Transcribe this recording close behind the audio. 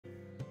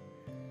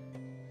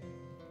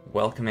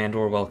Welcome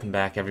and/or welcome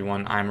back,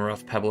 everyone. I'm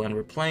Rough Pebble, and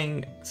we're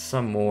playing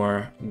some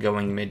more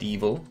Going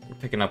Medieval. We're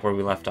picking up where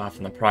we left off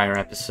in the prior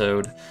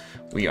episode.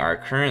 We are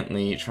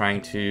currently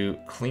trying to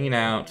clean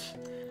out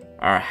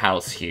our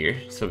house here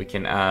so we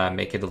can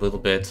make it a little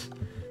bit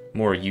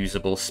more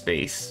usable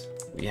space.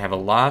 We have a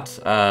lot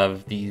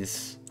of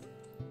these.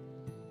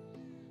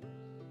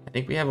 I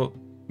think we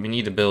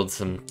need to build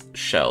some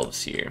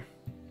shelves here.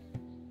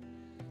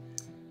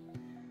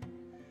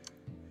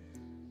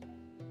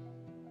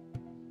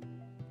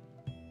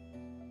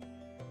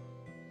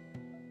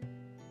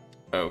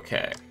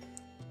 Okay.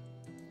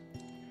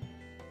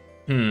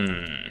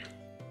 I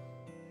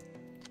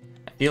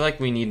feel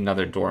like we need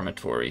another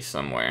dormitory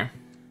somewhere.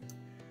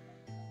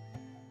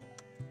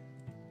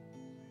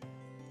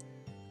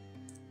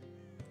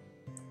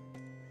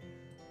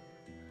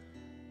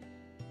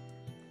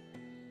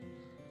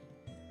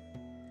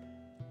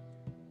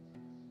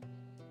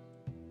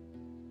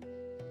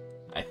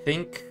 I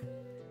think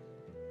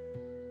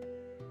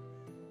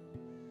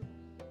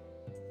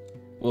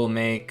we'll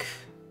make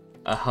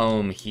a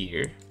home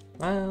here.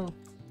 Well,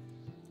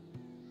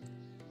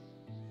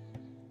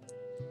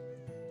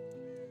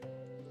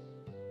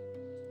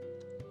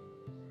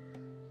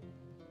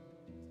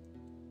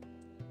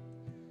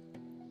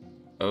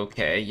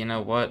 okay, you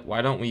know what?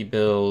 Why don't we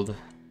build...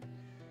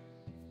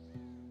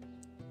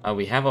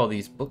 we have all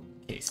these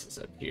bookcases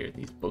up here,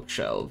 these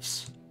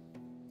bookshelves.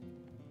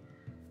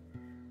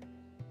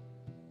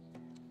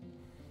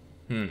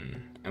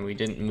 And we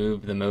didn't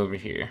move them over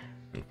here,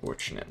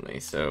 unfortunately,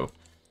 so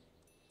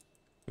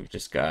we've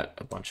just got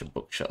a bunch of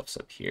bookshelves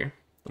up here.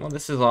 Well,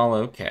 this is all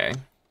okay.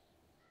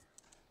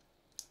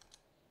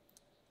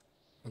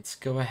 Let's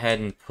go ahead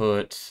and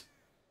put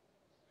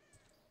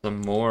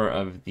some more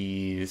of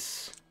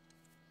these.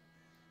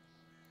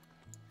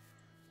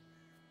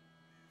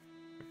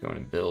 We're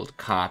going to build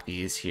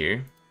copies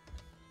here.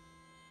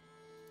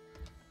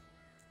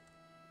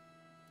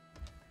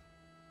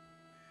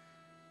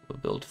 We'll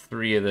build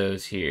 3 of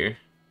those here.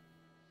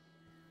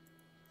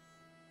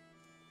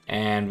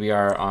 And we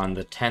are on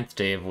the 10th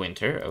day of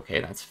winter.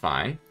 Okay, that's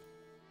fine.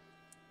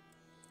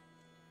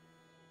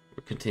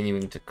 We're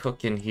continuing to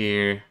cook in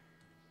here.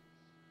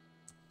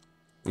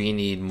 We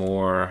need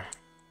more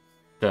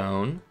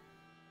stone.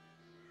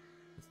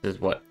 This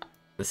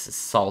is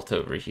salt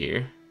over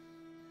here.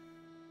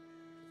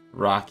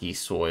 Rocky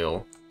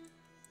soil.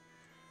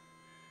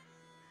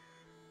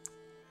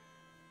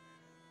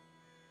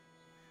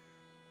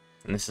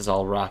 And this is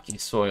all rocky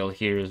soil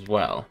here as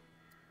well.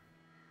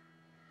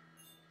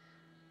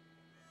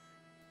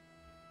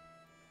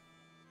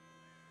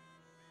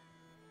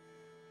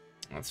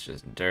 That's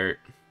just dirt.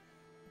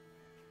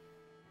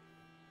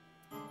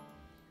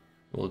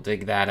 We'll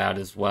dig that out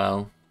as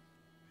well.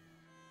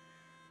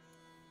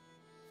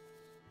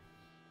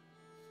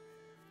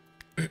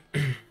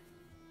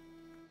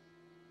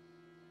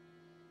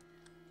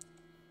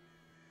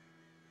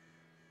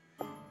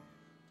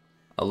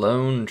 A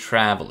lone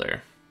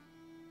traveler.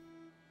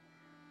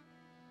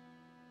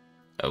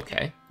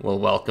 Okay, well,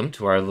 welcome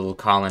to our little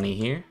colony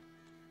here.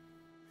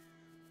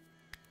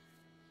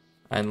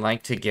 I'd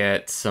like to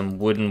get some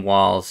wooden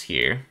walls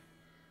here.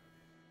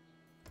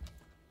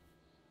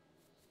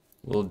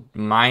 We'll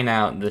mine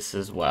out this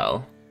as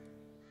well.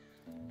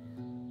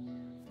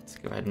 Let's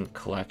go ahead and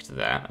collect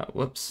that.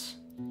 Whoops.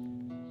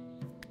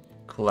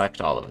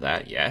 Collect all of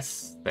that,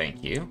 yes.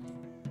 Thank you.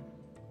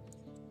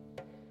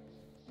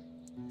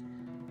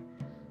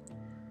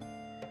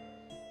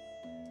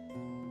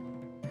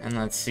 And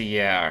let's see,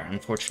 yeah,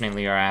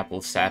 unfortunately our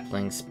apple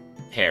saplings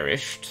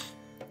perished.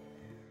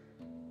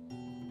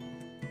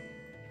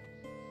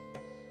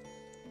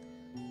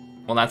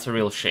 Well, that's a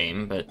real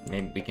shame, but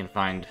maybe we can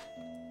find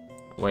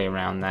a way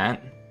around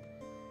that.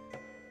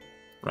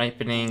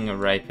 Ripening,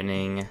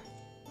 ripening.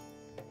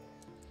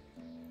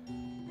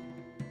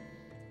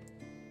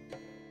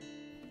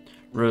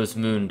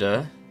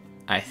 Rosemunda.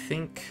 I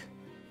think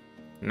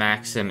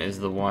Maxim is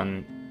the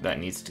one that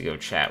needs to go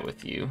chat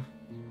with you.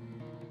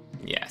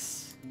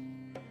 Yes.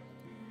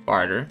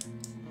 Barter.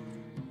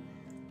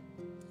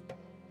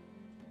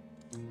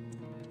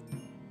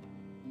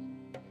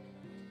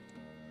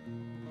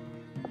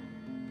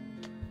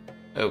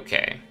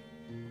 Okay.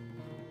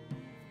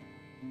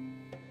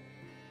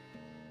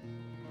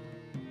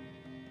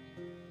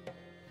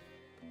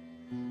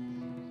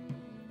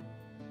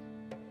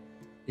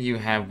 You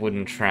have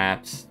wooden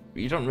traps.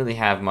 You don't really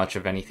have much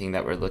of anything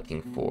that we're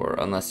looking for,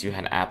 unless you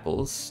had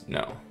apples.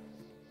 No.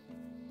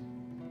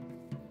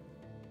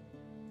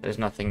 There's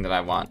nothing that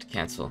I want to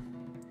cancel.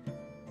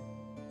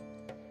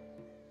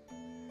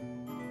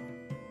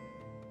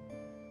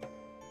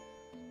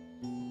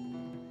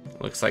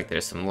 Looks like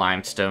there's some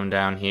limestone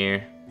down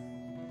here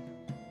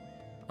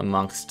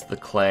amongst the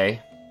clay.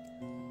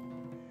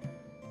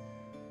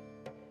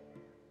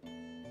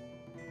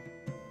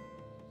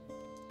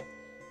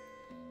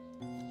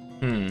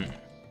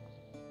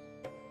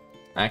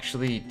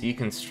 Actually,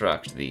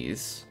 deconstruct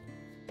these.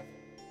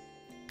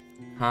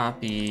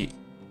 Copy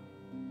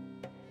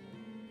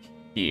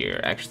here.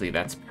 Actually,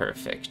 that's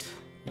perfect.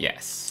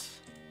 Yes.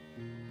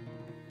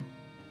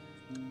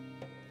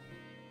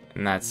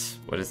 And that's,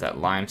 what is that,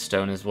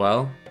 limestone as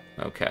well?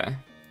 Okay.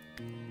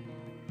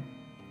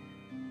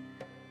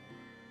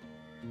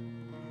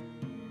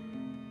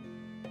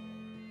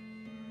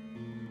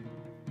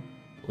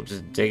 We'll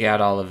just dig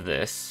out all of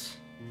this.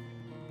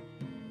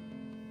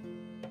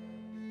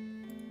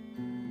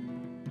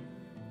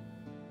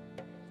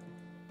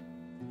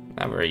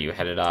 Now where are you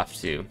headed off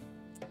to?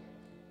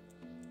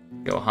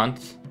 Go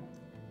hunt?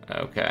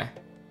 Okay.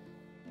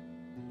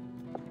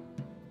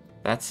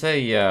 That's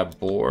a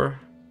boar.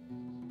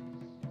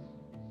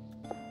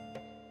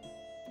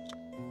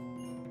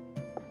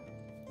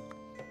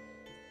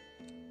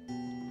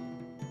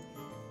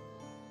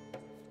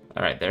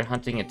 Alright, they're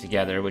hunting it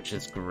together, which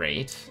is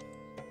great.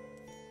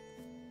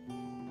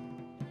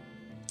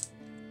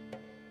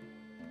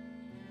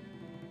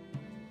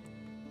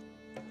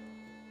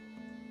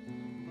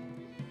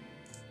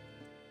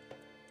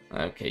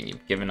 Okay,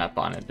 you've given up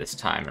on it this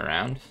time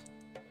around.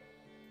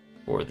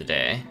 For the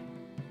day.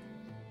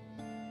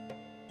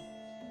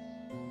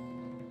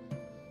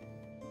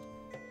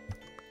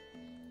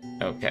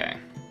 Okay.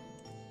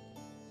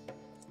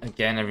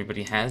 Again,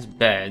 everybody has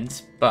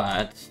beds,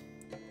 but...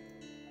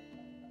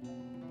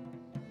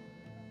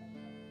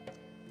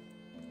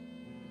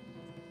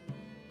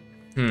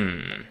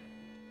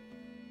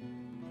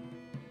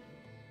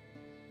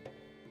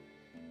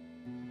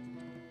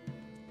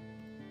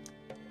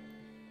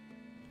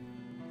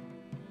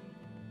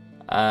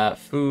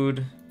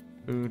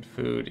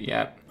 Food,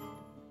 yep.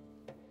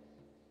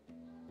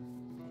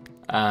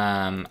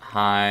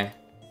 Hi,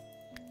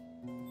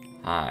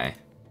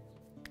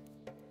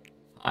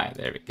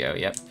 there we go,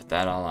 yep, put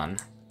that all on.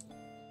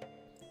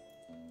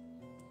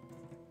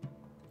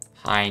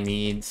 High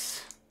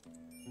needs.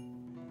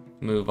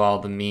 Move all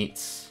the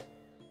meats.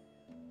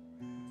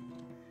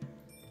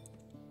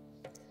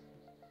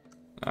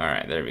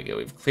 Alright, there we go,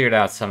 we've cleared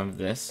out some of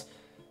this.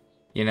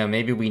 You know,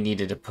 maybe we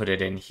needed to put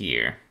it in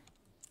here.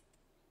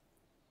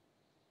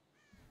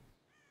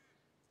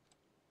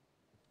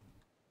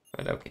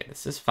 But okay,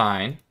 this is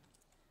fine.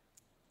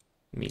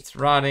 Meat's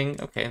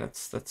rotting. Okay,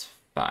 that's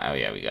fine. Oh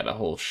yeah, we got a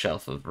whole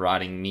shelf of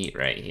rotting meat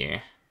right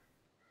here.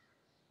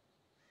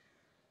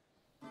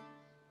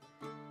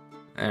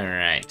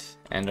 Alright,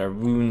 and our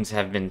wounds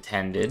have been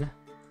tended.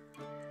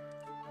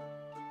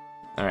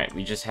 Alright,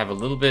 we just have a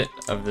little bit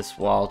of this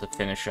wall to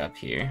finish up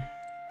here.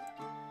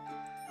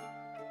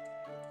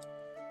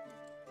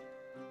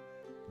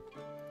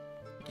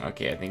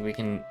 Okay, I think we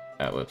can...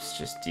 Oh, whoops,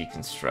 just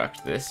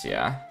deconstruct this,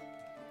 yeah.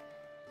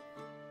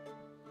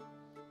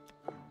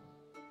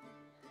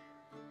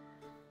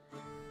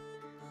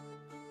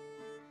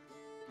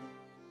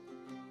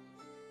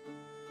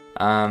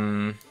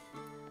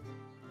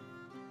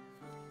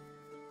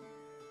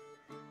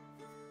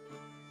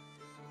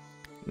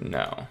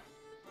 No.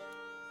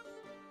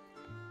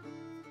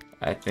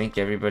 I think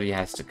everybody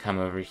has to come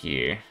over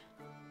here.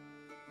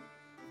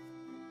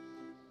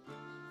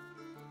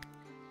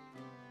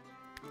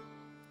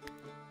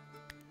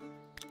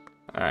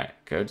 Alright,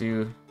 go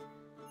do...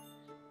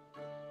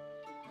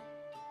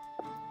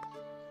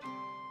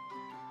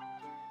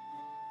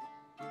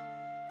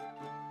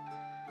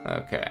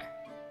 Okay.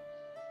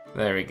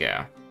 There we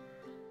go.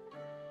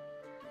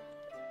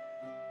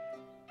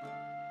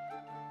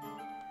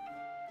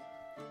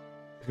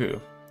 Who?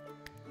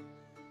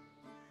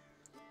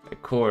 A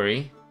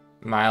Corey.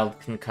 Mild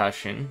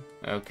concussion.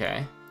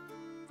 Okay.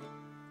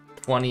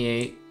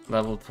 28,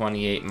 level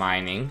 28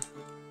 mining.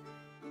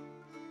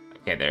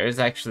 Okay, there is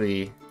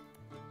actually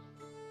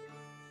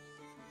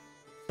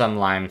some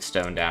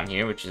limestone down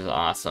here, which is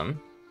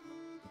awesome.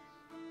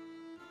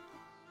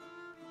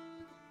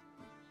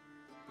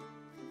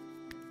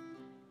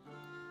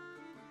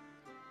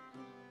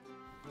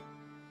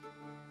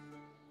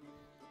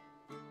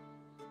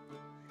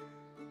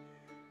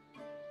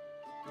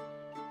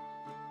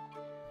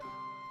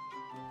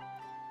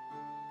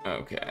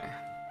 Okay.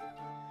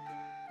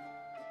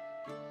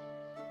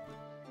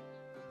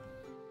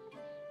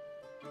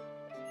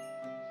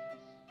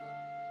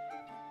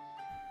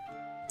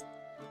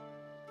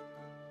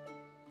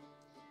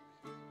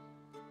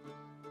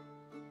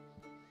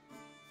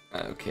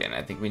 Okay, and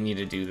I think we need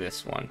to do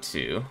this one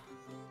too.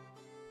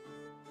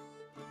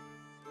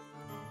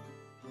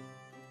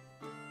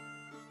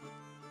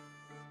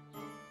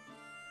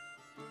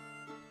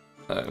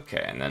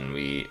 Okay, and then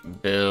we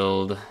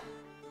build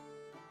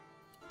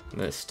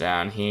this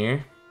down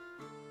here.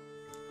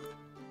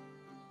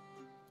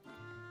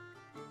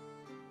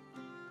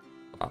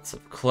 Lots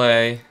of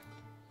clay.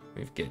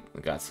 We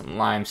got some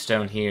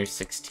limestone here,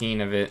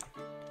 16 of it,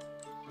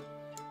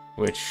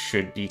 which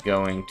should be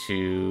going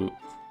to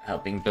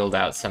helping build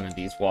out some of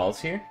these walls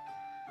here.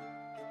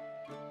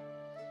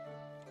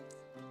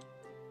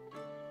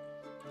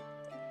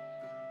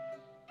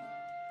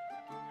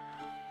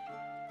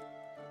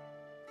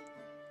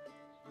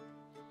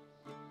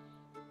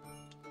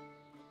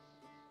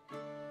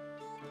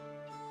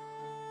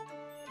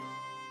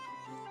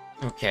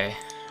 Okay,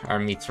 our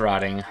meat's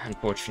rotting,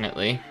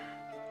 unfortunately.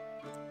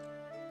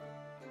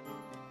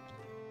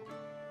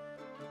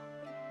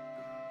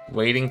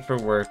 Waiting for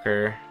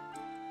worker.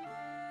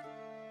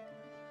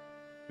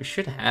 We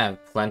should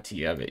have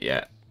plenty of it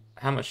yet.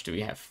 How much do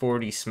we have?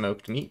 40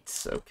 smoked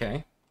meats?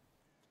 Okay.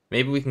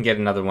 Maybe we can get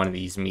another one of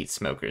these meat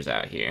smokers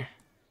out here.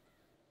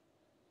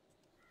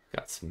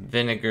 Got some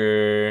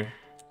vinegar.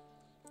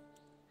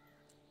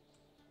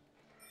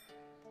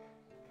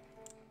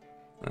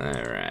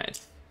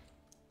 Alright.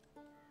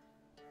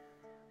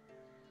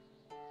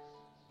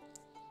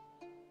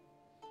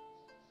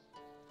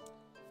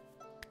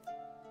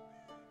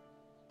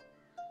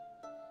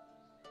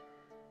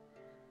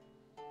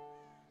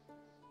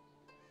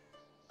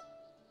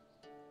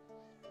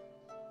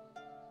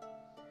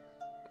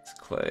 It's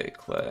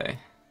clay.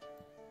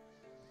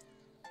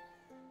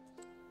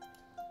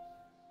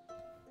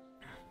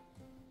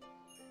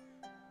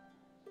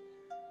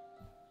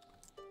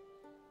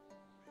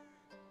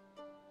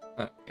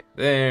 Okay,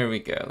 there we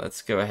go.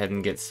 Let's go ahead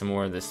and get some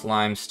more of this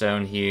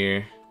limestone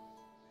here.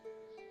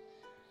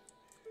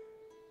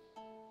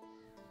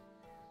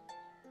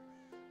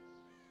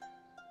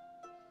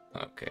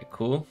 Okay,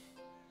 cool.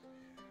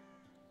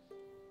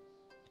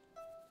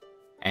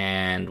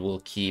 And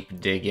we'll keep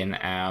digging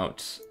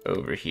out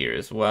over here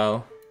as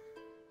well.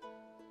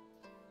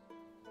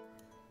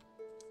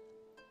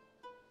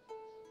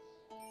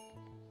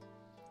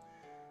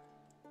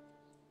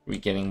 We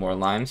getting more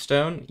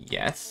limestone?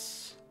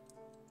 Yes.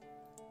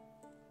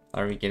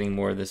 Are we getting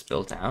more of this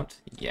built out?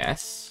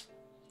 Yes.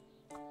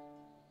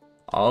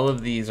 All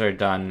of these are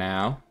done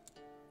now,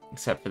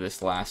 except for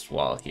this last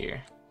wall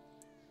here.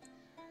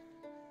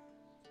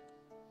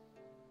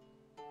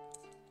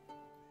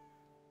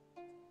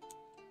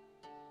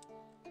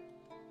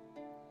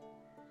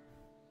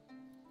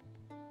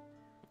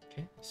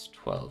 Okay, there's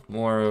 12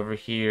 more over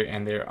here,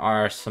 and there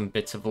are some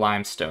bits of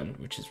limestone,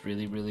 which is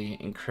really, really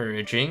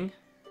encouraging.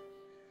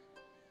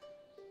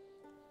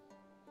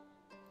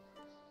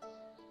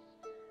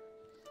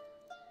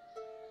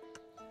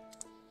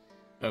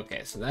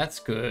 Okay, so that's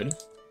good.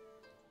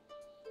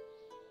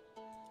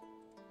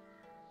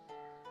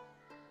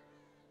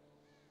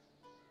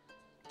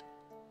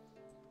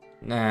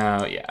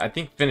 Now, yeah, I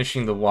think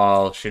finishing the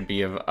wall should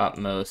be of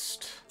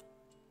utmost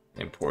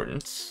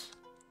importance.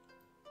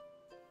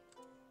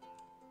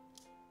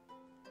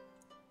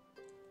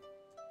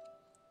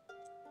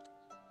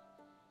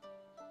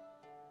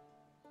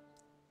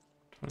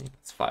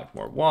 That's 5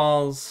 more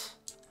walls.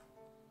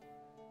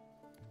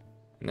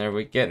 And there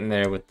we're getting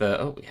there with the...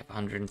 Oh, we have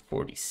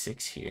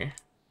 146 here.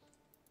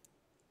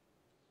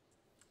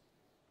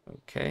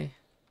 Okay.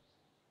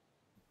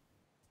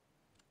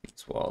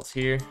 These walls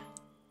here.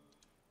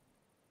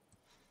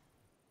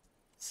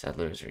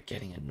 Settlers are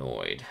getting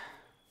annoyed.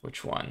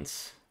 Which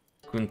ones?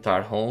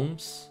 Gunther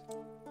Holmes?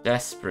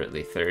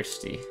 Desperately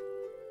thirsty.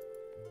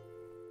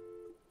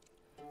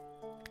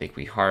 I think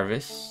we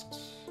harvest.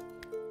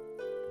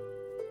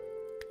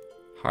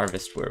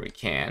 Harvest where we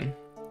can.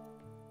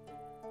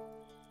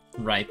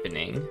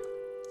 Ripening.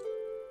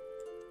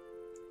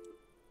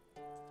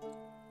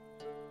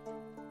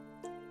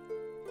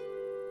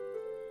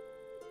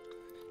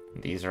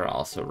 These are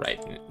also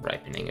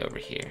ripening over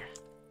here.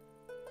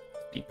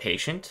 Be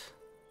patient.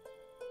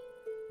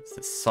 There's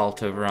the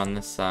salt over on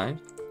this side.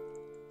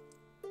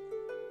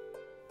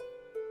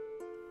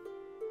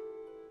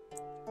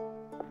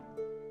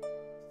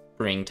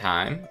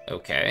 Springtime.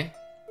 Okay.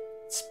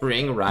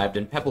 Spring arrived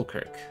in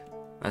Pebblecirk.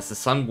 As the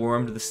sun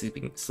warmed the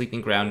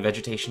sleeping ground,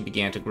 vegetation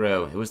began to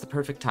grow. It was the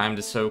perfect time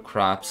to sow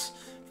crops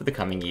for the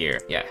coming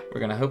year. Yeah,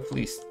 we're gonna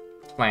hopefully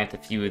plant a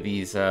few of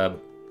these,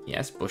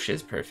 yes,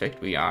 bushes.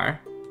 Perfect, we are.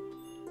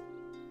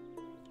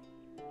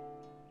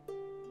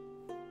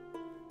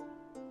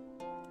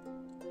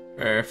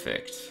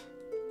 Perfect.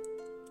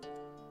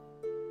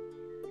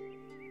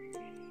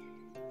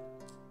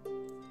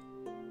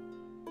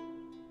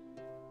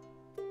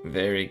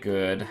 Very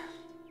good.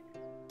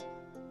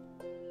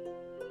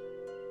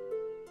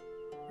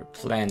 We're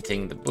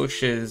planting the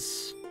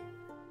bushes.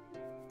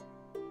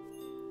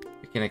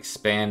 We can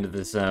expand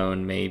the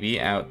zone maybe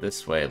out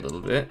this way a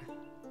little bit.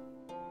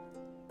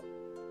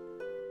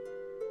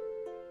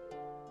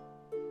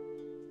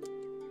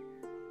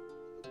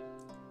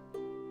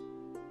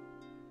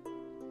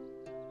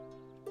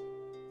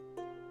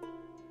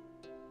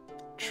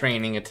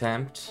 Training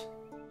attempt.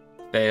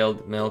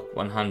 Failed, milk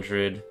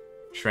 100,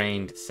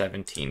 trained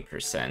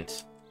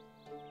 17%.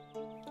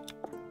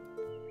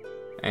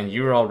 And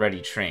you were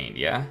already trained,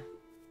 yeah?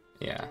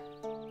 Yeah.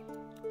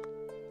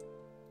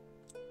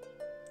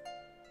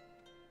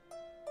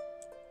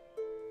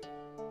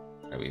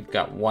 Right, we've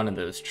got one of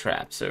those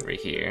traps over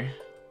here.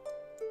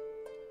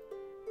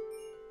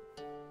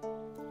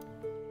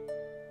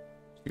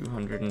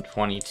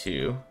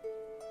 222.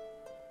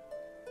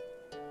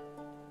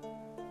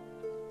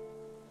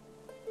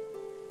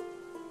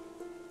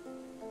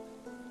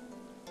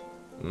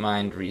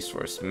 Mined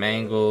resource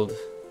mangled.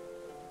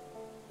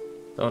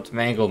 Don't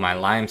mangle my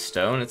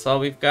limestone, it's all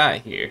we've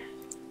got here.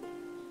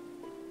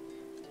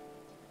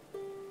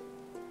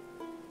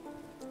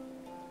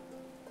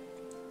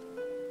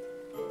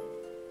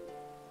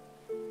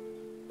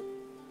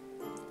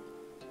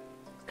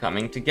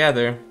 Coming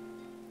together.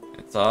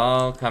 It's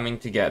all coming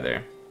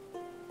together.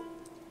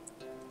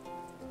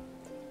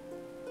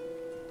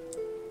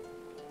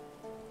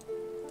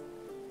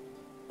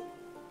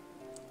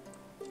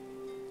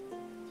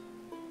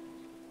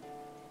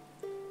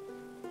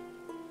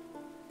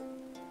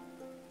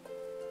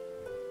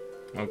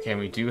 Okay,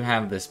 we do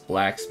have this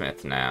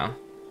blacksmith now.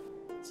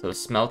 So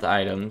smelt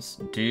items,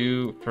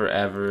 do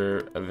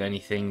forever of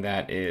anything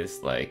that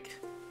is, like,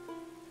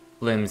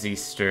 flimsy,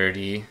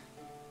 sturdy.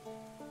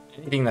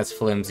 Anything that's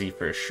flimsy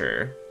for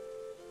sure.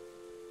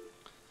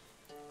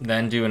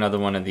 Then do another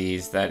one of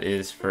these that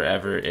is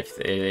forever if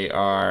they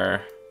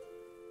are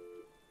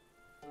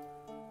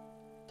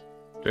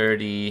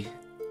sturdy.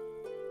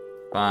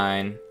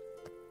 Fine.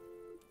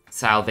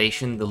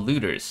 Salvation, the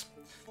looters.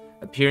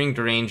 Appearing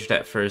deranged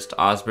at first,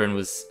 Osborne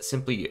was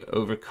simply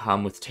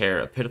overcome with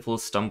terror, a pitiful,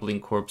 stumbling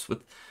corpse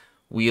with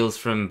wheals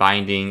from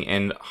binding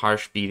and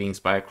harsh beatings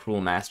by a cruel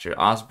master.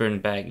 Osborne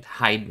begged,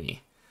 "Hide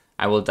me.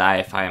 I will die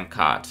if I am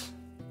caught."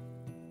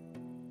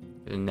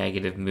 A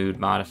negative mood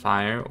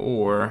modifier,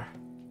 or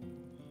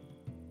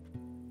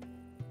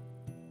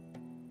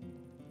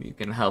you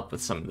can help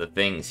with some of the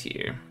things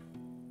here.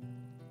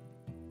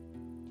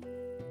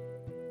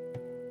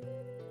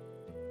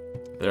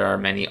 There are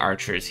many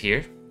archers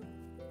here.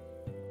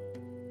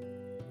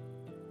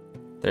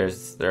 There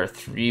are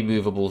 3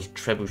 movable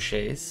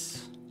trebuchets.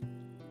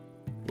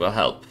 Will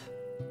help.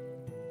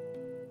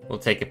 We'll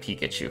take a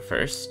peek at you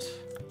first.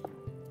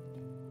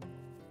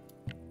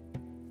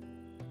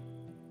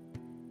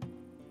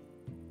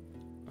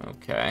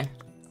 Okay.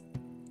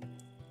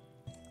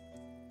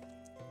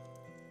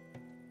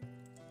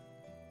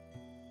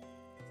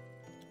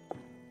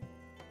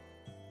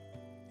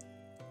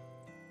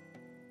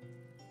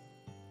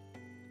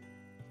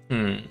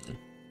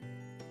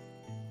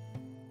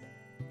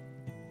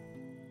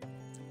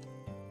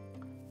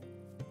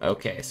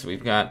 Okay, so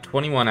we've got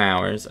 21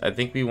 hours. I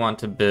think we want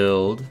to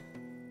build...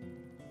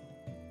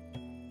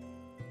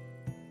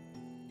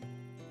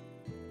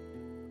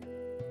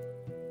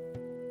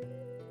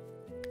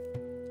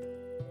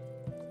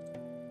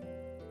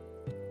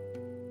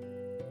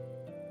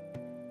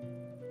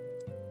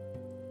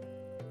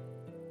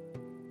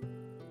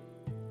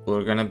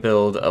 We're gonna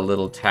build a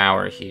little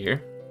tower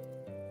here.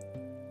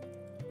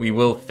 We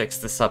will fix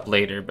this up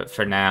later, but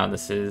for now,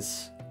 this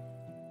is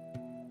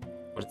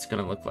what it's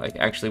gonna look like.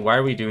 Actually, why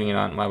are we doing it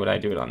on... Why would I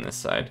do it on this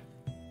side?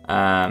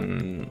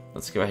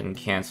 Let's go ahead and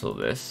cancel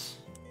this.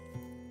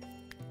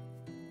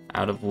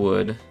 Out of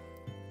wood.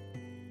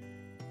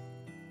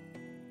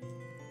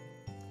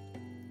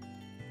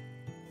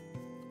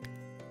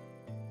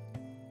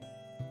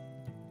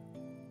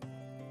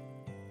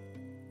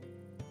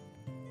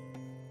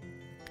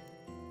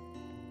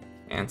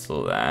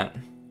 Cancel that.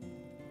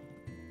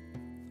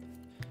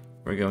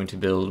 We're going to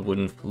build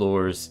wooden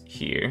floors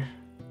here.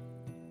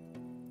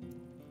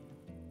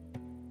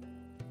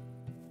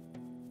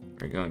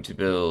 We're going to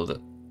build a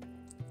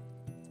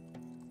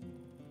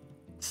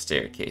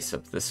staircase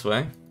up this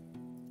way.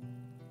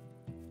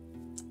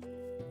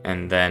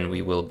 And then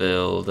we will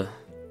build...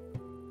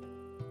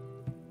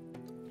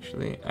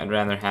 Actually, I'd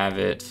rather have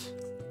it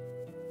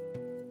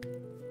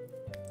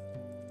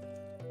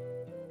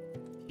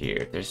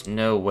here. There's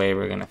no way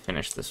we're gonna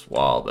finish this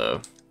wall,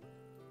 though.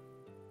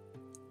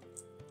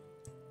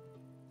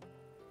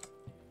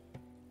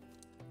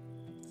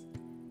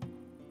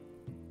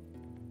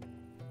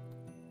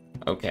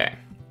 Okay.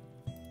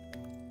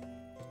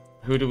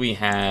 Who do we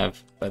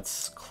have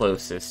that's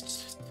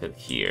closest to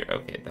here?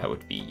 Okay, that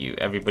would be you.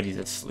 Everybody's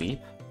asleep.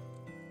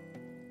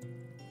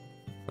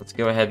 Let's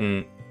go ahead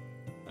and...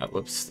 Oh,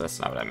 whoops, that's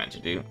not what I meant to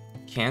do.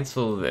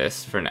 Cancel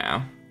this for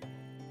now.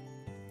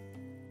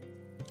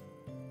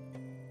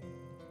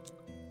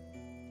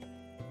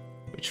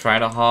 We try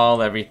to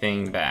haul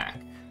everything back.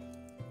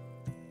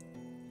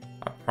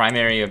 Our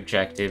primary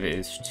objective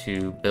is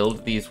to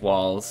build these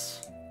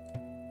walls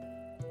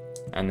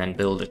and then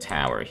build a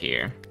tower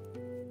here.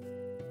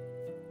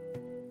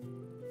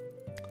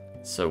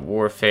 So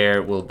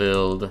warfare will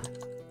build...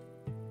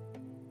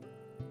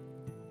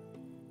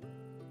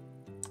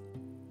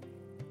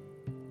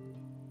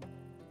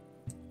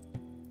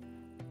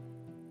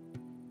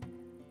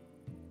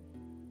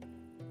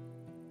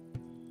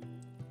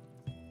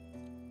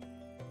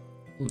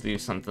 We'll do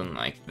something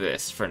like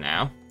this for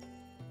now.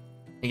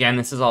 Again,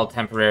 this is all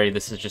temporary.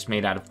 This is just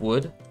made out of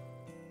wood.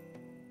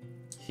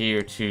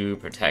 Here to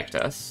protect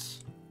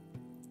us.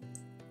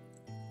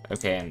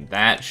 Okay, and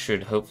that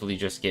should hopefully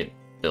just get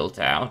built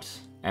out.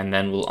 And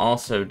then we'll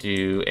also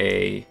do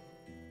a...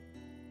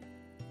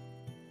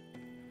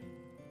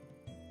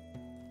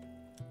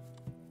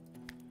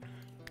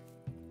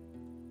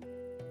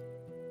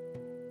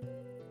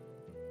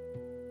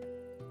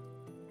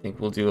 I think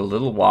we'll do a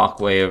little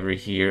walkway over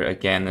here.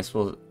 Again, this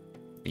will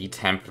be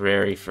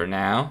temporary for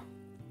now.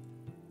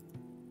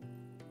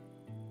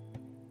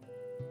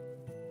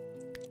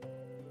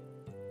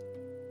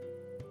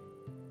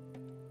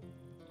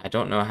 I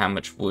don't know how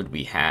much wood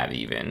we have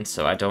even,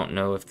 so I don't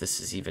know if this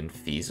is even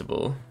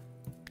feasible.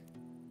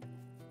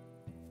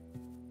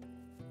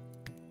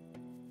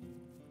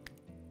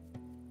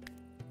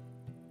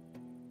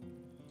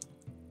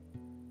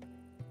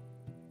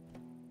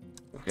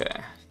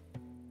 Okay.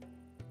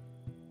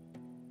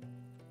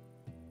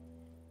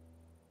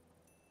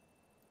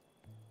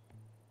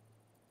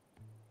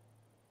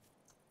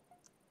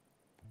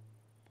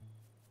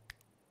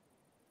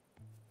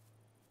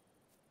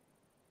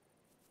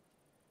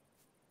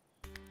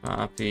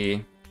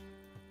 Copy.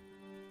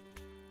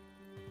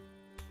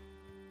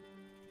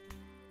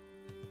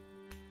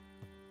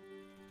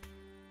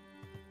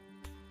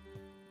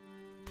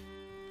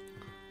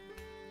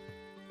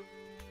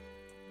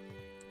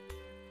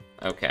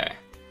 Okay.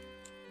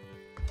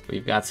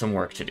 We've got some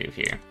work to do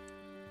here.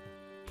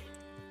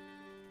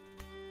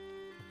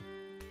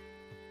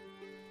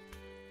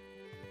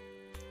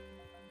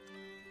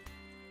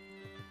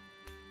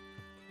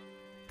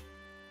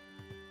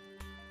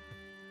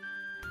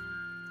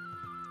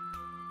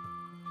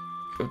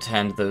 Go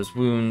tend those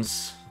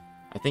wounds.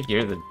 I think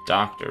you're the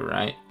doctor,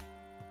 right?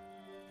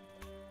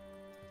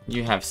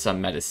 You have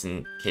some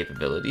medicine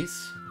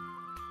capabilities.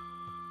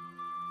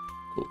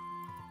 Cool.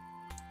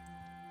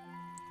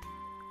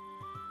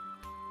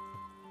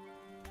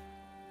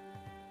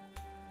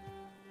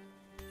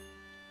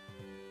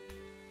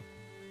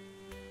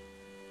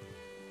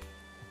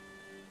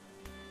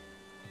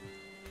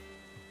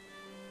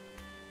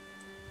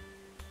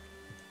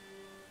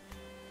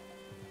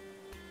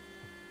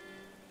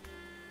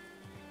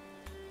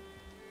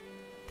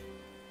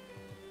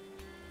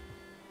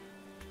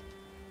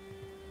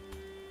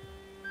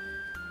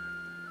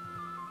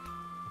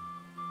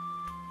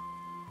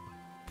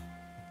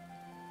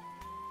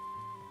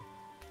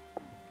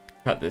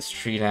 Cut this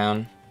tree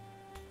down.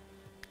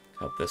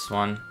 Cut this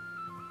one.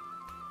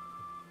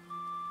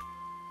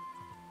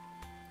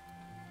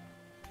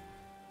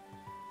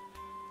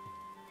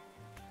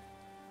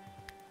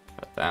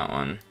 Cut that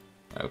one.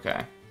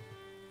 Okay.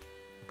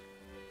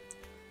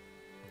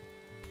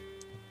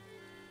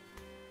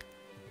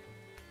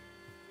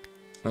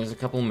 There's a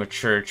couple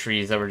mature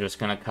trees that we're just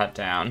gonna cut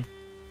down.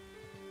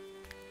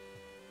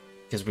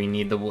 Because we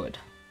need the wood.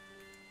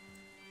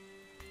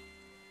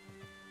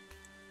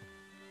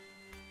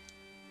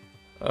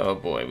 Oh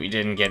boy, we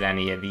didn't get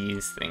any of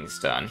these things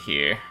done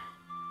here.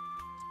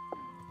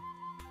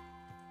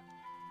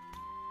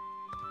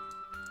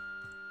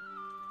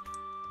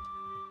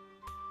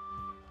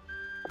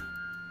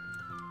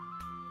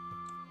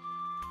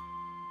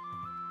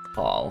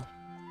 Paul.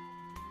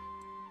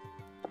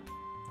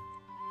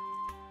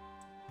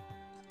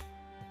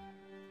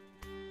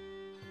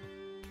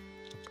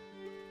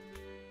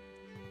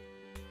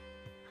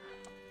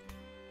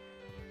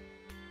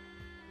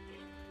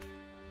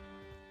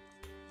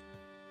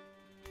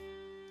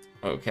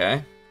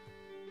 Okay.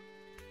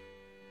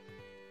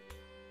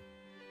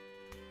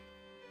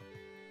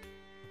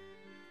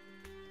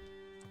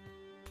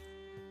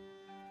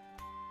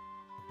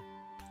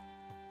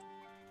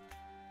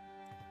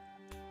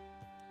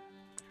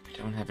 We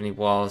don't have any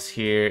walls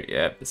here.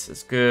 Yep, this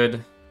is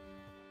good.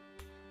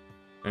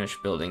 Finish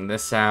building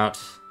this out.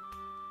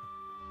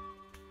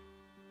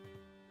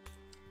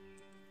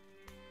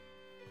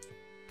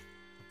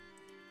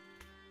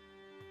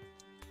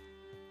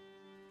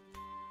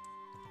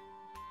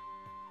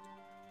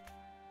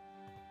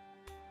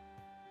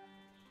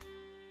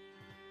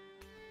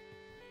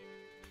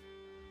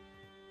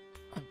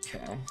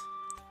 Okay.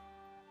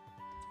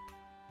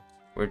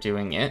 We're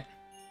doing it.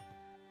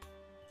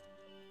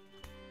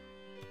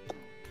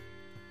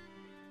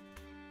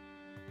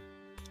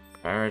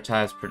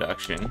 Prioritize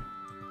production.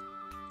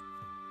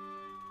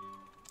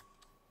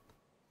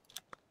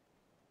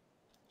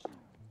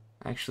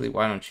 Actually,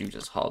 why don't you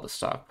just haul the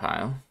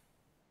stockpile?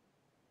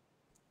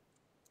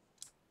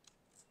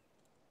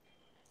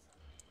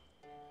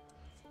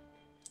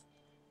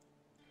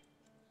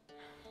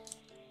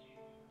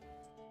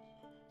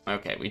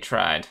 Okay, we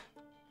tried.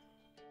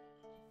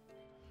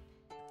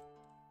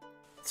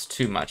 It's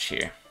too much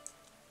here.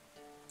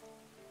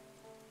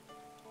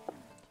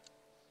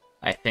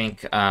 I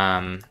think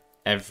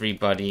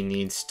everybody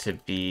needs to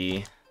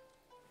be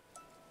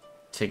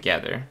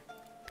together.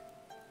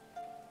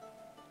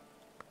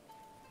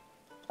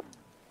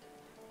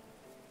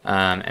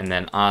 And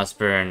then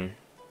Osborne,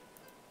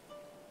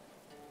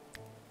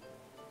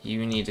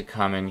 you need to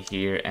come in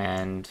here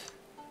and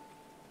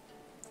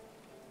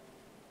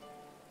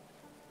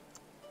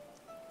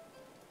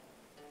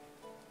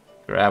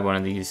grab one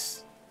of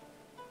these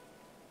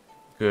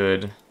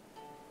good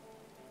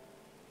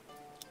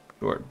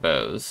short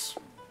bows.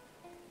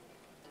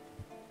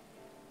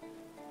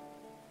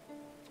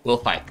 We'll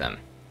fight them.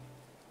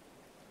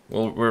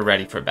 We're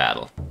ready for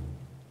battle.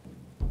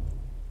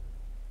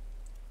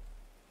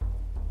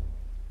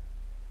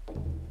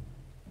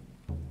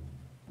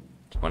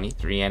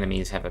 "23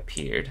 enemies have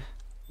appeared."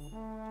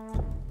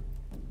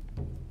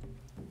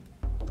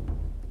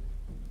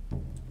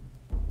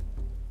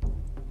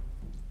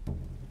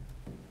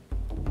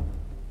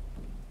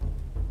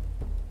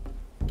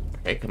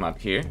 Okay, come up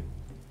here.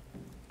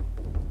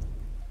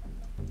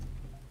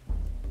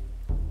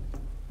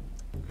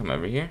 Come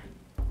over here.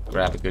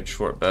 Grab a good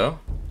short bow.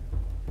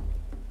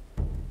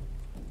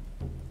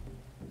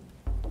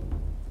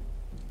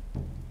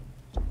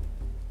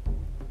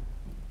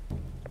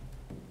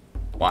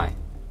 Why?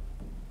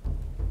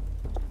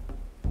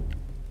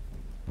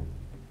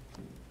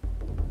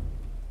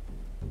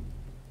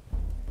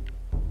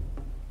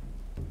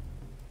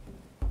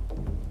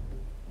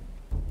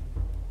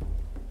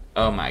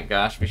 Oh my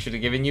gosh, we should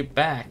have given you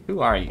back. Who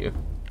are you?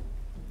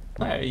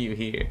 Why are you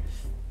here?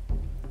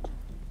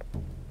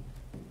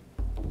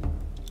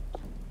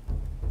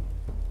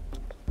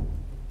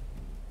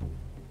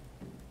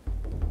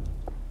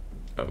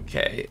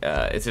 Okay,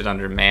 is it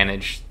under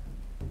managed?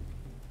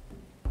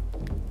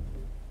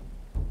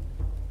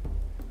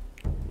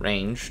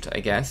 Ranged, I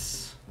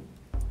guess.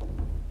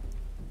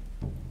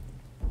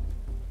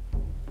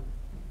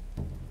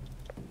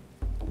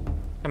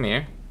 Come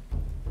here.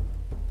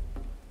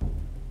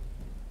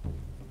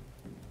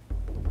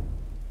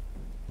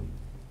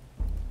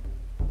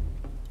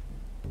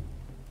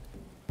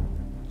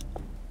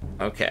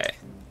 Okay.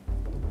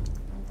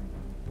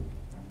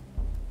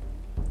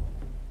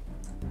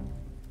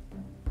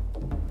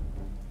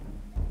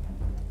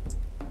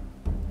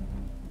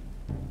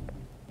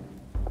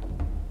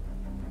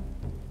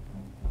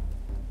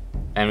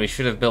 And we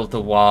should have built a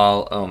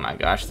wall. Oh my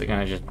gosh, they're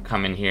gonna just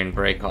come in here and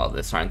break all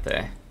this, aren't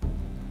they?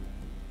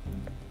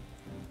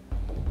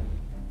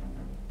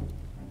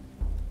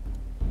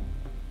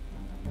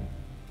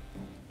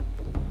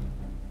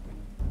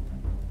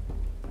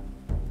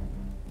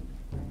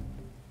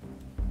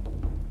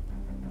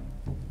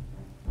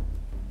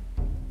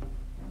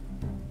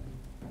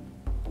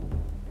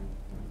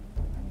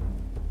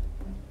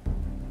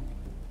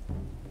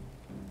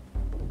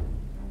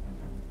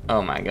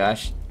 Oh my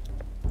gosh.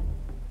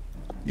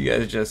 You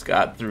guys just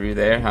got through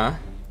there, huh?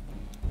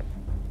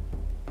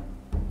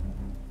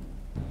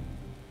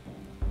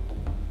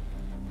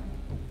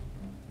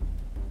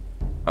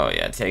 Oh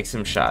yeah, take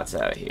some shots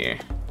out here.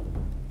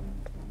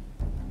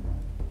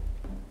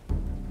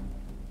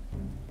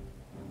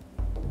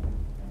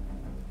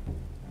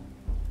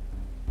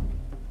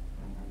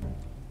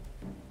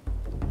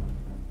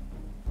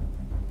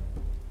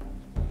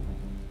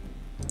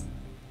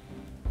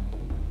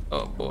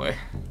 Oh boy.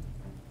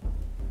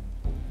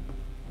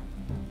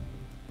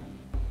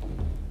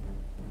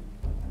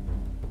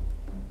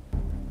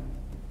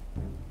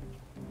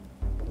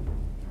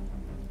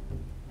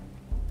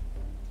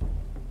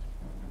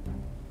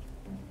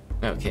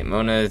 Okay,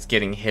 Mona is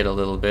getting hit a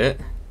little bit.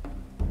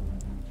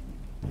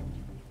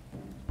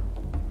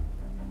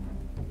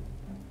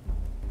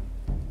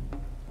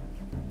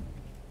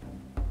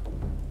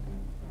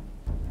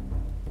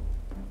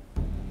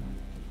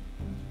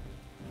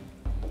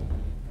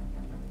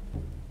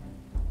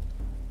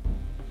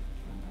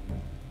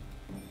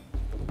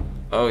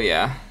 Oh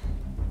yeah.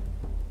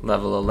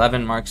 Level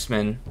 11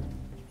 marksman.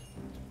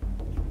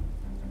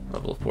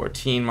 Level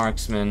 14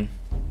 marksman.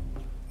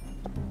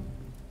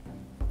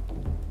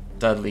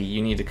 Dudley,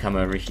 you need to come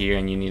over here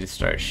and you need to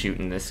start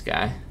shooting this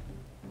guy.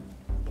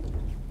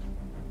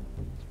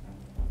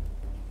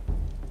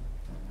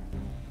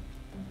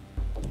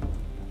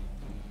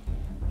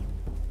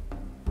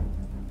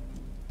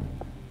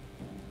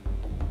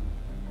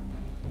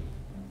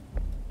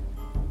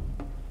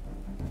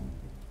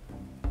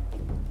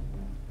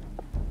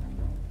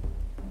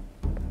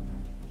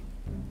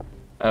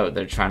 Oh,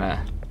 they're trying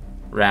to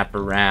wrap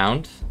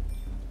around.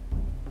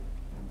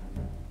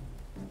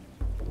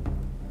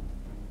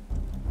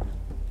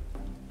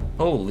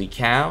 Holy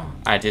cow,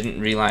 I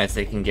didn't realize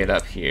they can get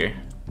up here.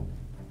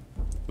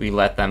 We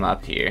let them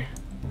up here.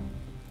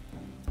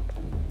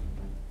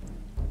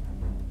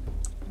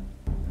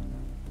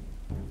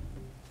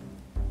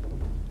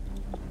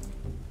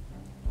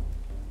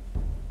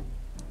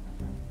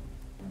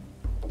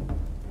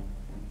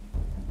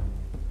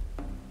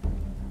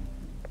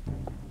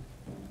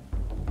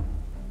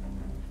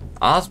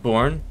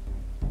 Osborne?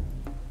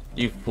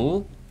 You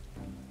fool?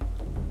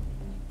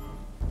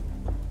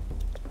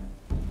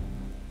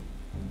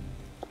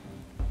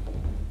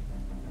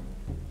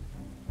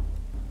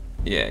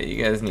 Yeah,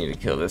 you guys need to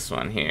kill this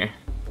one here.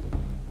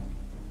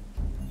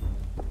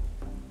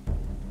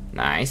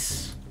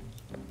 Nice.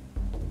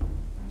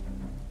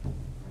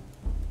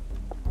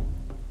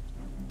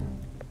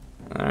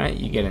 Alright,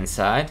 you get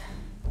inside.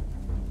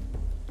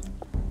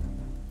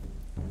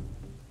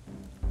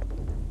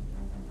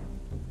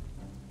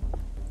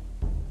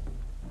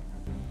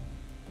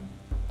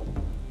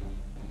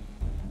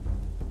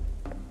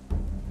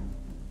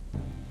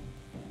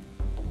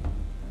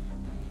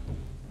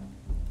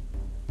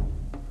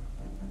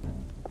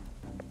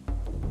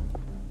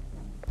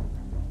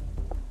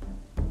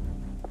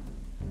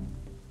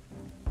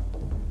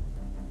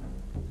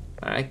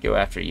 Alright, go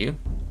after you.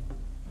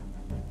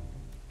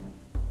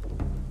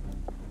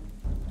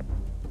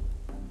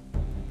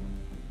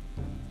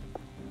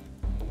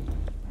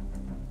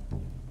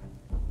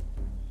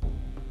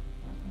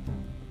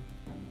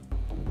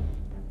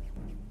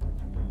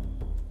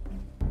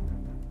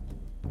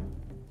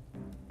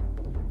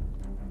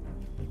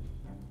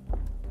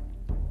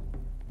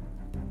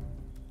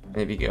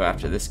 Maybe go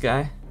after this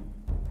guy.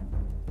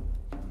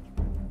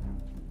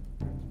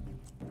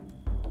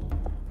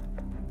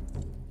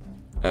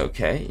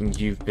 Okay, and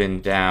you've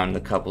been down a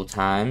couple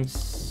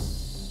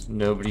times.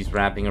 Nobody's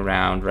wrapping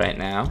around right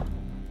now.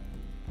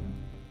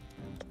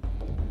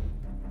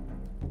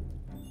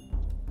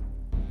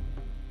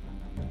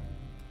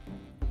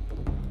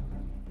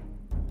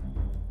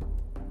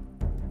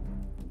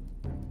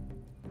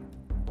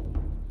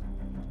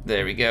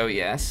 There we go,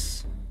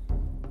 yes.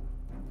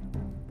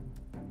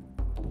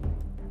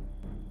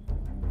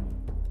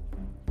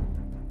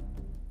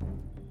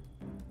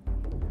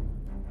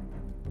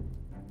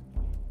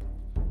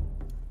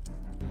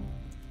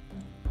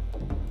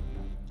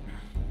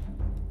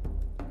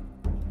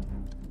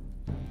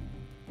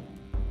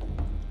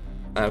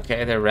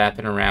 Okay, they're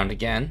wrapping around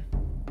again.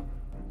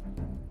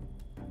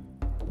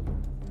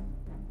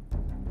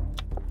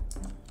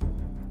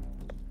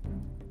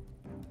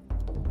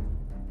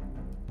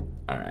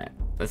 Alright,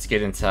 let's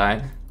get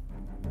inside.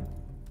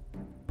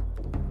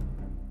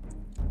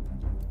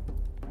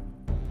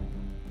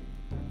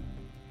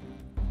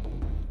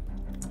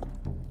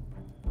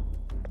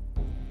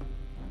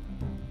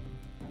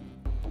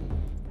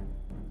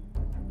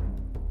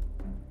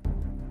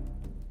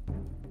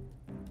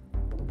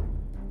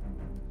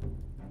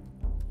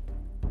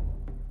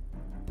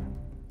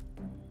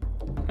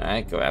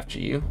 Alright, go after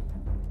you.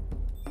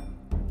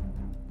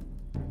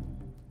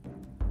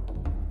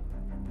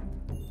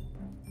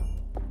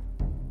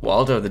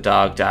 Waldo the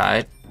dog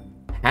died.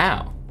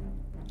 How?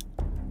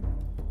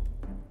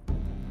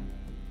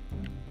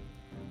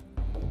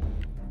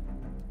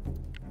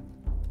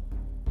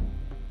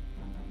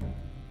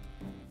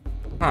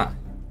 Huh.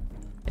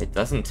 It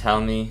doesn't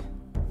tell me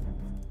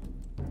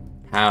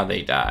how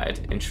they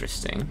died.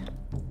 Interesting.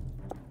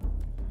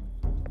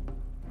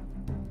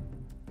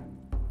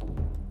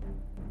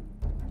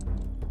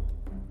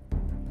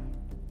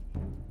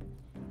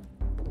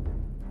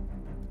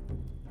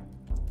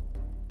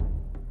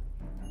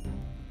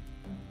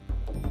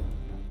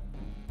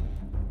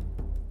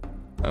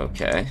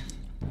 Okay.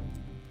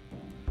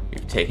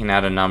 You've taken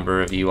out a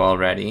number of you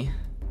already.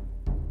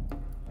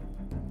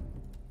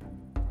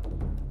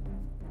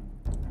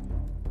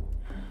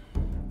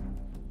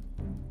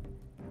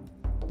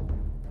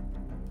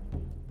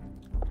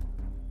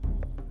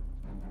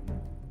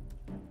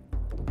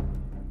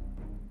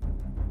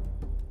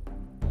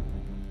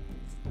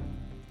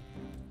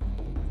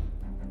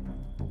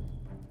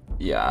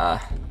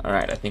 Yeah,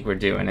 alright, I think we're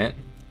doing it.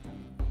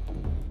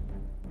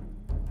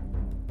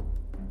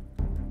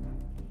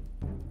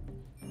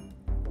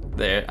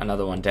 There,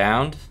 another one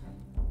downed.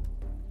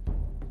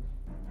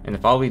 And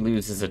if all we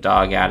lose is a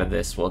dog out of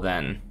this, well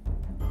then,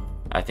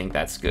 I think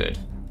that's good.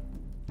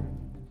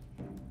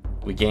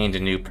 We gained a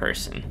new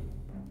person.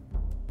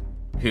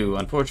 Who,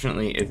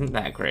 unfortunately, isn't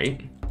that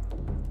great.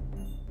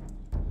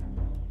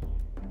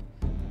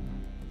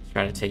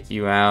 Try to take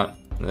you out.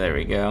 There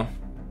we go.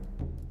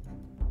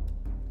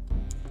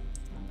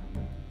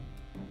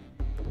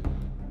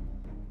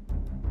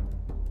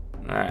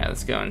 Alright,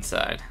 let's go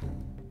inside.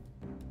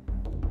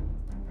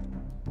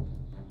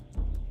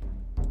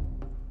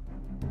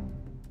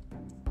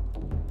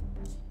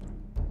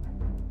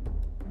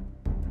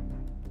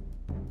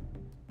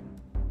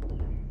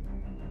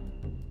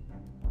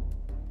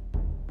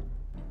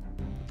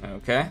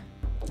 Okay.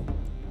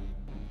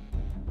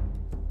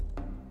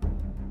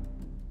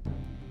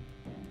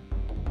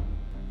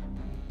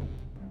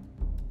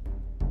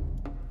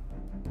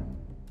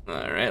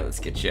 Alright, let's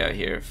get you out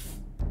here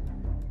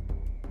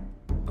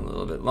a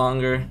little bit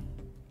longer.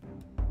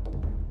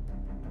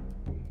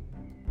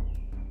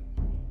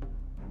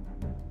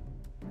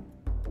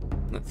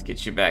 Let's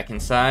get you back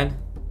inside.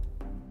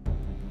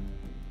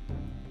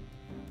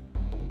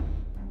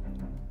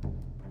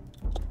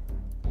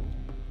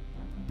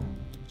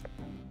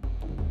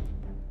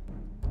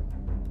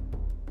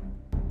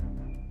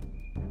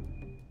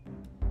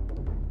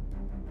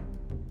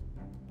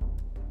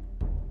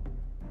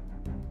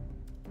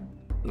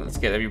 Let's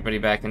get everybody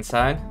back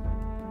inside.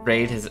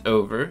 Raid is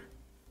over.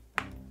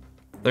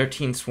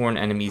 13 sworn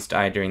enemies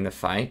died during the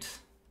fight.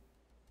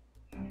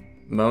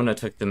 Mona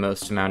took the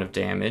most amount of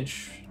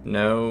damage.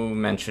 No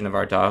mention of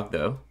our dog,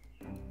 though.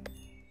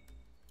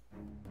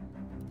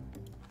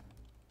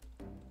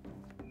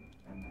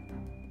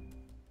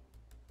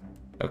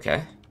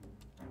 Okay.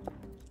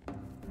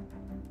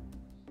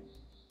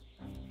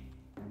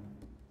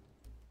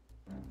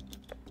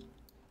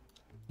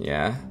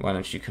 Yeah, why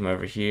don't you come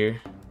over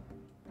here?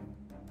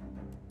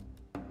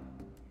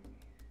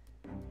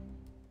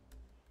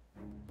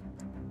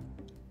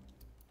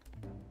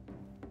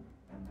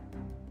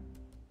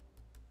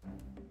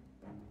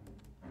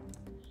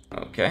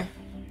 Okay.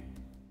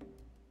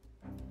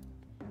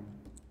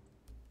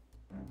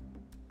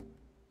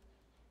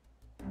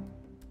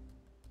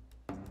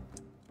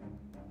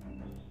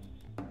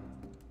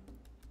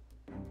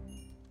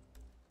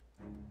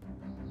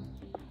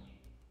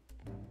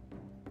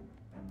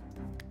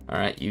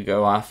 Alright, you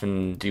go off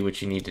and do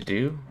what you need to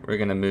do. We're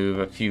gonna move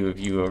a few of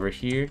you over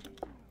here.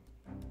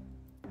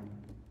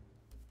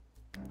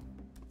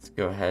 Let's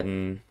go ahead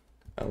and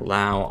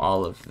allow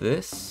all of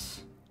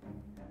this.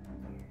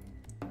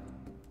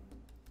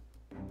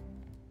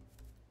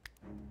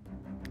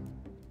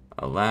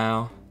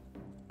 Allow.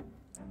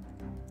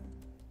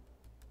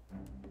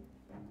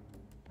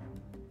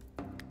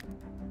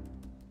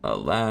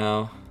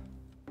 Allow.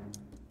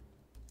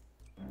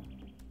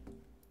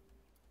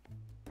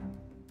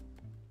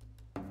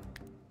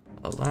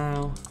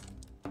 Allow.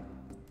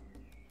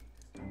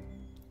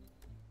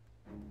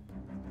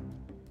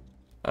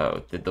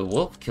 Did the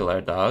wolf kill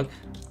our dog?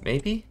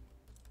 Maybe?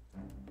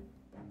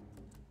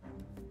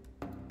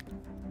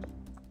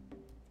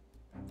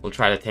 We'll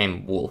try to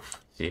tame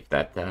wolf. See if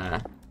that,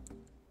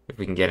 if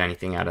we can get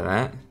anything out of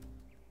that.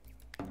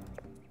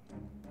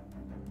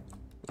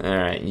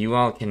 Alright, you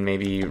all can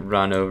maybe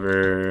run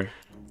over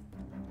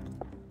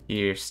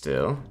here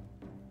still.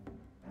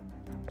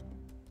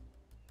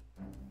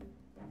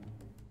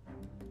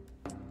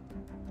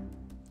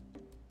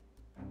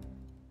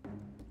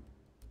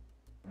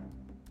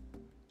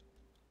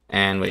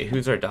 And wait,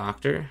 who's our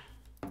doctor?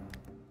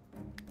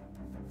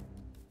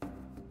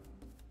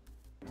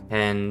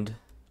 Tend.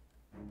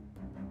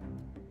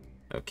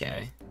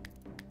 Okay.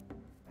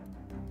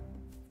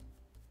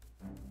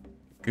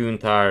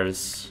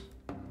 Gunthar's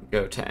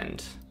go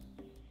tend.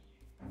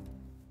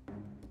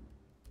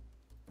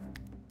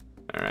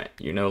 Alright,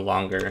 you're no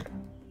longer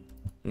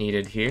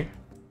needed here.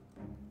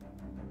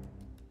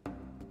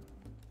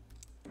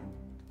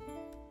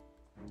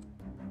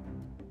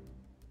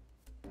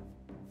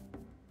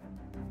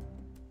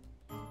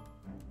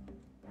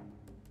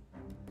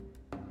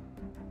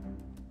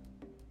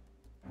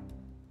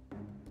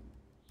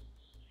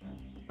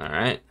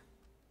 Alright.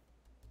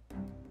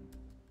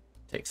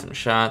 Take some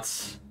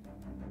shots.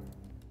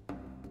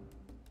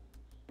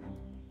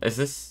 Is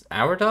this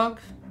our dog?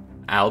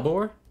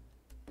 Albor?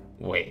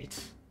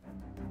 Wait.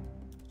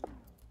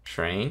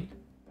 Train?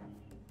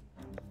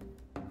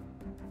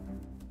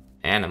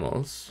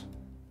 Animals?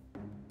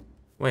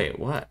 Wait,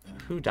 what?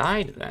 Who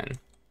died then?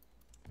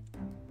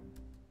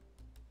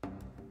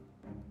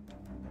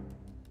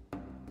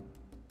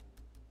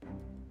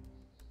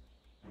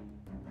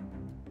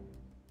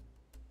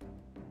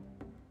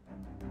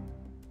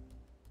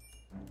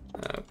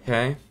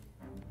 Okay.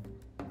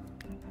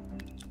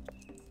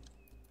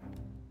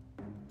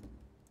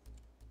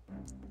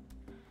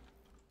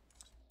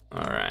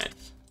 Alright.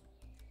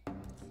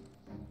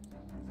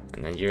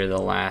 And then you're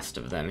the last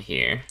of them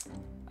here.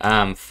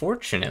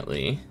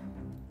 Fortunately...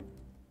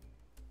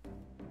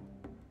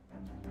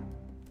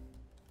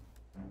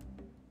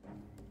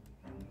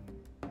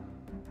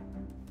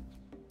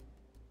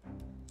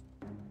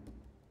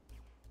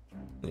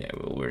 Yeah,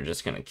 well, we're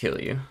just gonna kill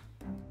you.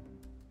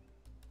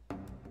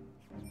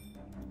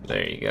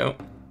 There you go.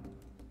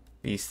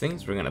 These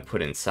things we're gonna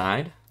put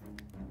inside.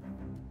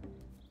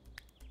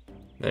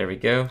 There we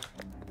go.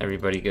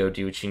 Everybody go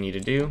do what you need to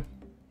do.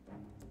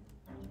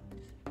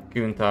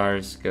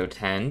 Gunthar's go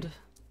tend.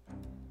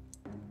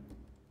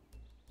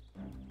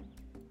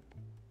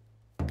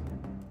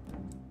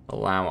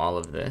 Allow all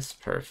of this.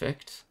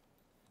 Perfect.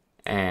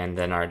 And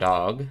then our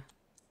dog.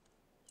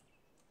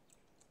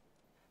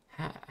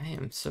 I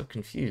am so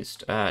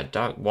confused.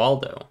 Dog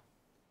Waldo.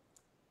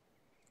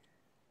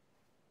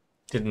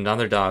 Did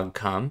another dog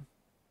come?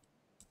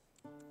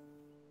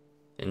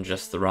 In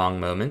just the wrong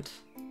moment?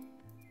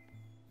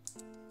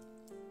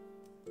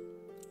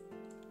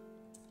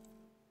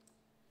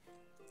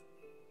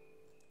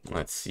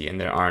 Let's see,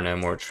 and there are no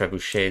more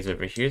trebuchets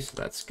over here, so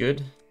that's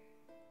good.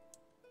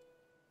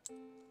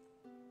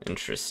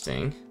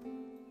 Interesting.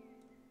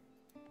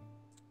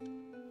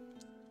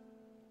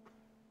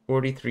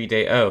 43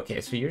 day. Oh,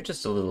 okay, so you're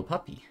just a little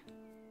puppy.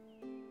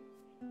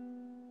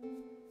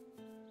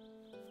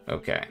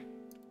 Okay.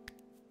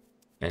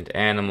 And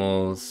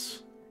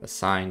animals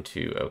assigned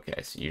to...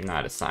 Okay, so you're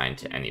not assigned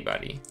to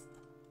anybody.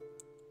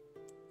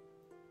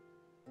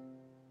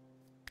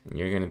 And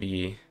you're gonna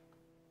be...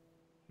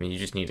 I mean, you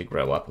just need to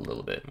grow up a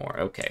little bit more.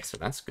 Okay, so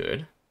that's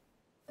good.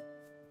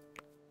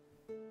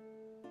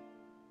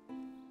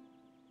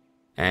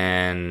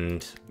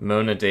 And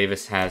Mona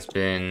Davis has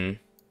been...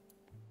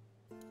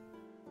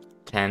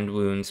 Tend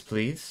wounds,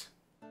 please.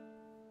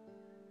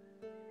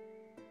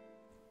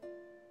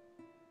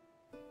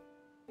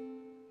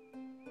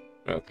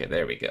 Okay,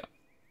 there we go.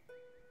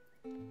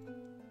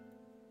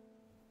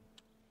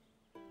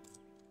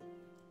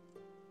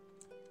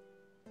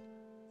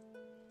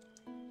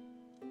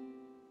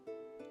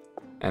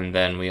 And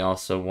then we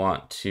also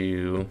want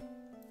to...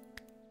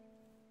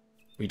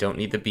 We don't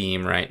need the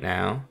beam right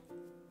now.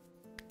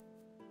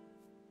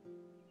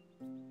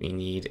 We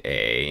need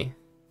a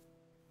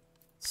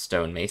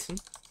stonemason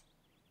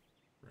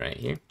right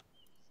here.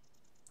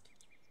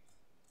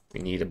 We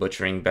need a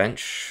butchering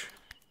bench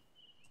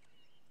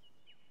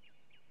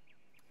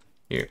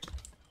here.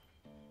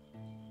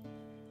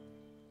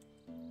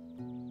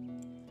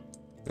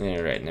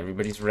 Alright, and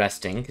everybody's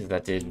resting because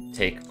that did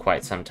take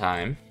quite some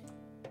time.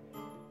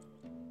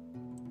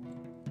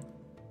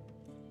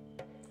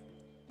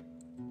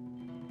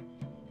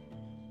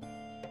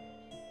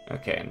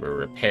 Okay, and we're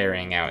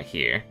repairing out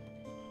here.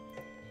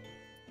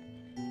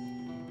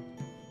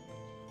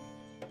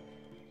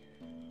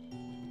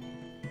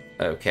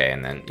 Okay,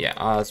 and then, yeah,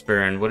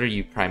 Osborne, what are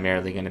you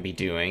primarily going to be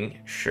doing?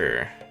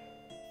 Sure.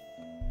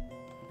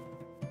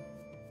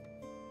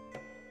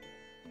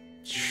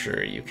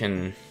 Sure, you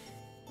can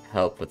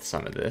help with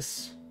some of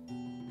this.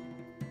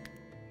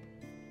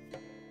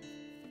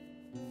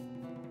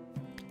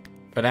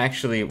 But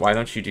actually, why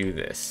don't you do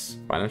this?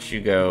 Why don't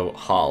you go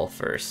haul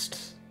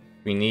first?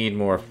 We need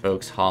more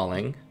folks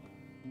hauling.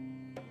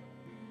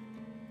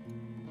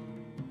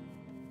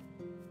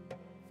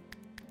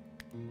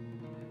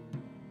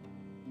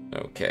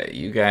 Okay,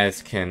 you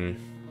guys can...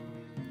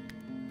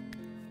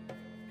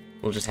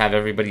 We'll just have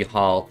everybody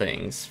haul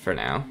things for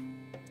now.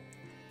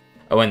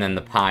 Oh, and then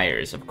the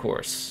pyres, of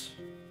course.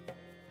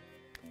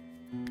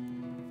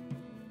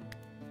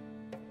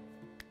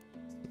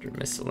 Under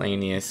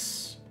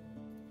miscellaneous.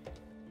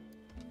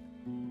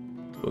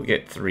 We'll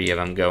get 3 of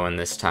them going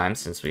this time,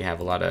 since we have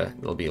a lot of...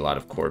 There'll be a lot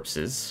of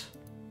corpses.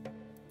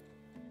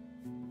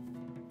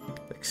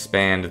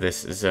 Expand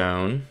this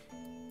zone.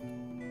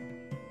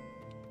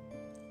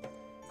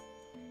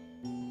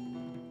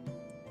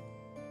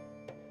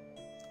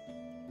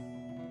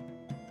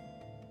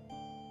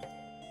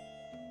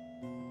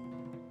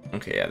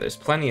 Okay, yeah, there's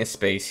plenty of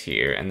space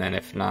here, and then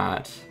if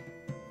not...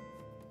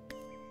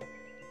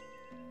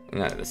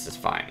 No, this is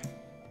fine.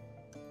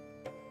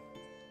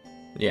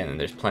 Yeah, and then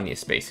there's plenty of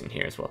space in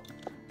here as well.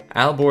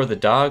 Albor the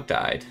dog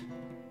died.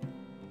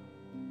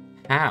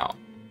 How?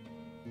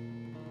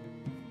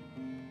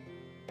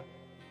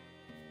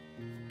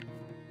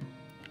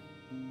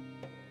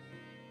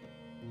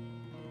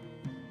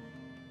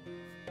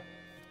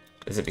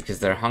 Is it because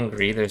they're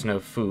hungry? There's no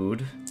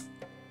food.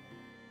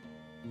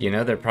 You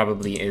know, there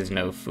probably is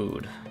no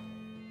food.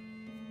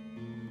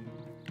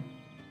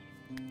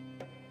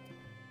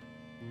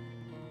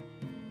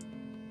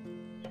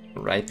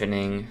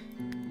 Ripening.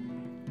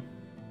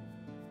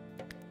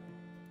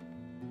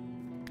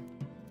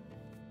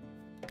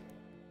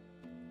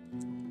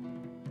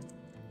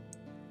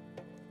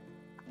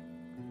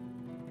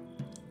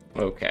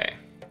 Okay.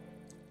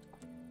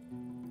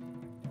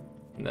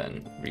 And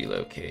then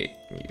relocate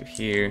you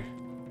here.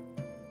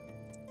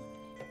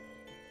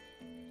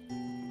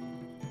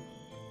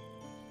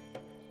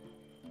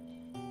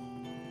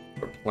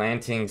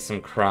 Planting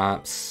some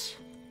crops.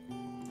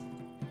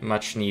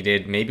 Much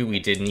needed. Maybe we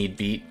did need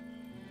beet.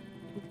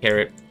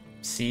 Carrot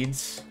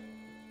seeds.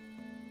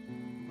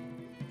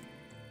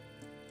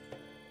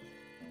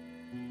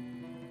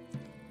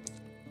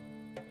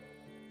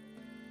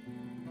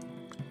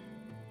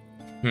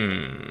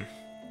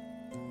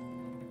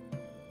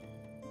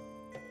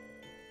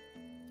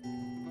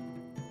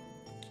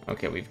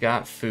 Okay, we've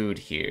got food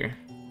here.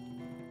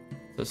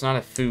 So it's not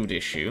a food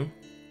issue.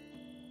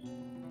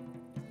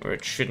 Or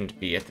it shouldn't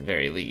be, at the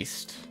very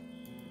least.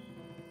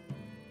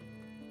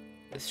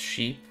 This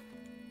sheep.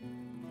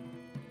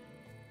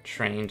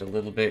 Trained a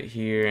little bit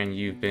here, and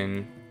you've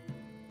been...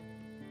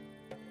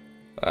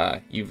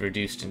 you've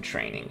reduced in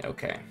training,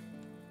 okay.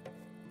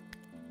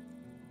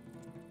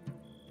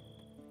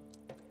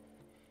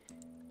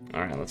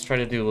 Alright, let's try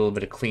to do a little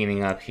bit of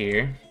cleaning up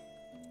here.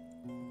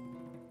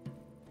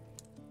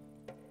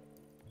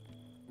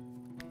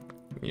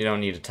 You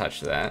don't need to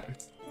touch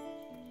that.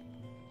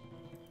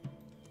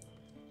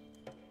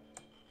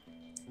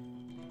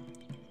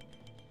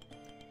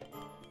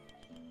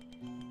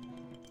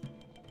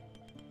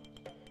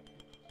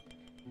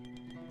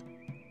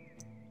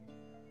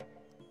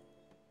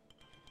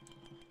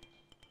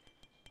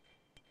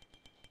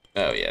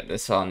 Oh yeah,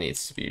 this all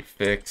needs to be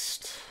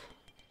fixed.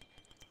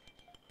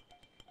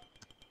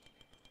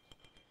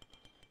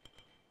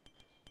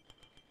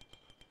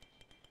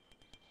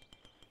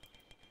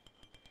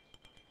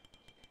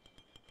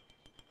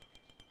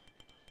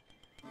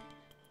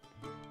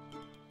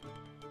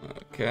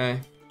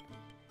 Okay.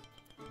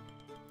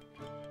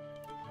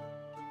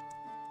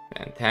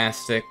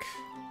 Fantastic.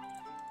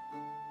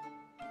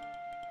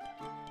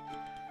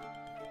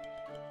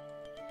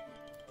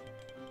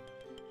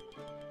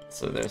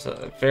 So there's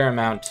a fair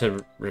amount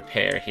to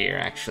repair here,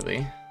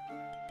 actually.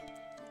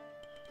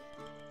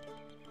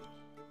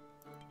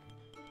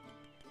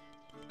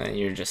 And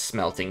you're just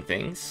smelting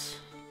things.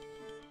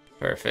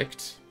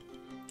 Perfect.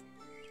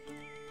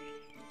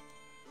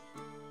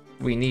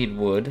 We need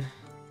wood.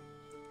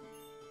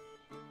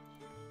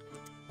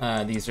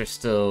 These are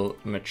still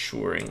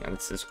maturing.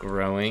 This is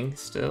growing,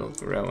 still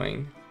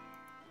growing.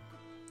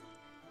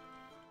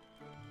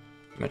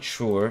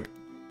 Mature.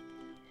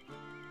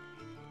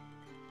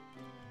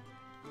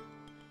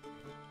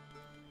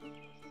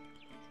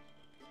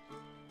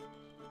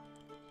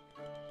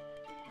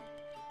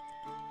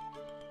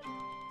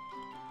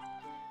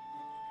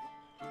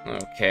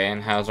 Okay,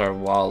 and how's our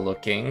wall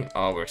looking?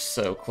 Oh, we're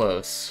so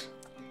close.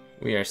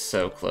 We are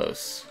so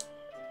close.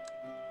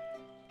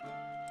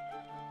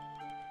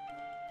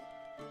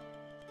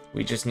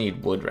 We just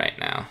need wood right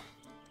now.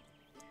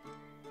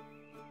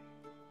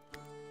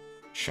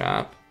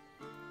 Chop.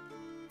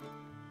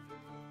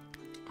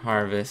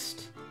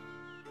 Harvest.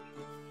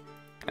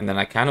 And then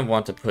I kind of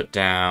want to put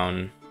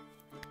down...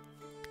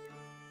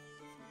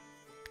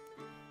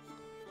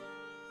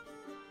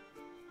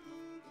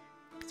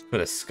 Let's put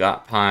a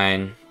Scott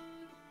Pine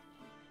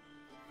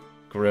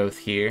growth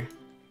here.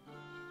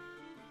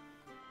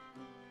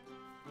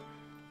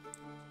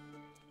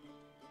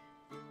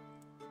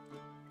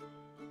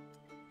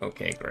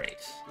 Okay, great.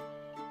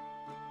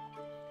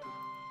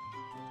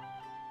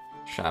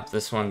 Chop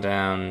this one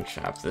down,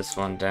 chop this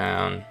one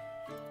down.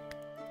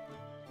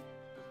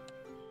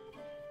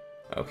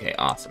 Okay,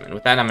 awesome. And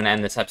with that, I'm going to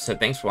end this episode.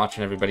 Thanks for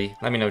watching, everybody.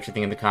 Let me know what you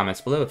think in the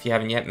comments below. If you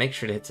haven't yet, make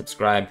sure to hit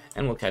subscribe,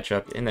 and we'll catch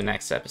up in the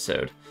next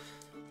episode.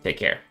 Take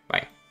care.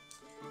 Bye.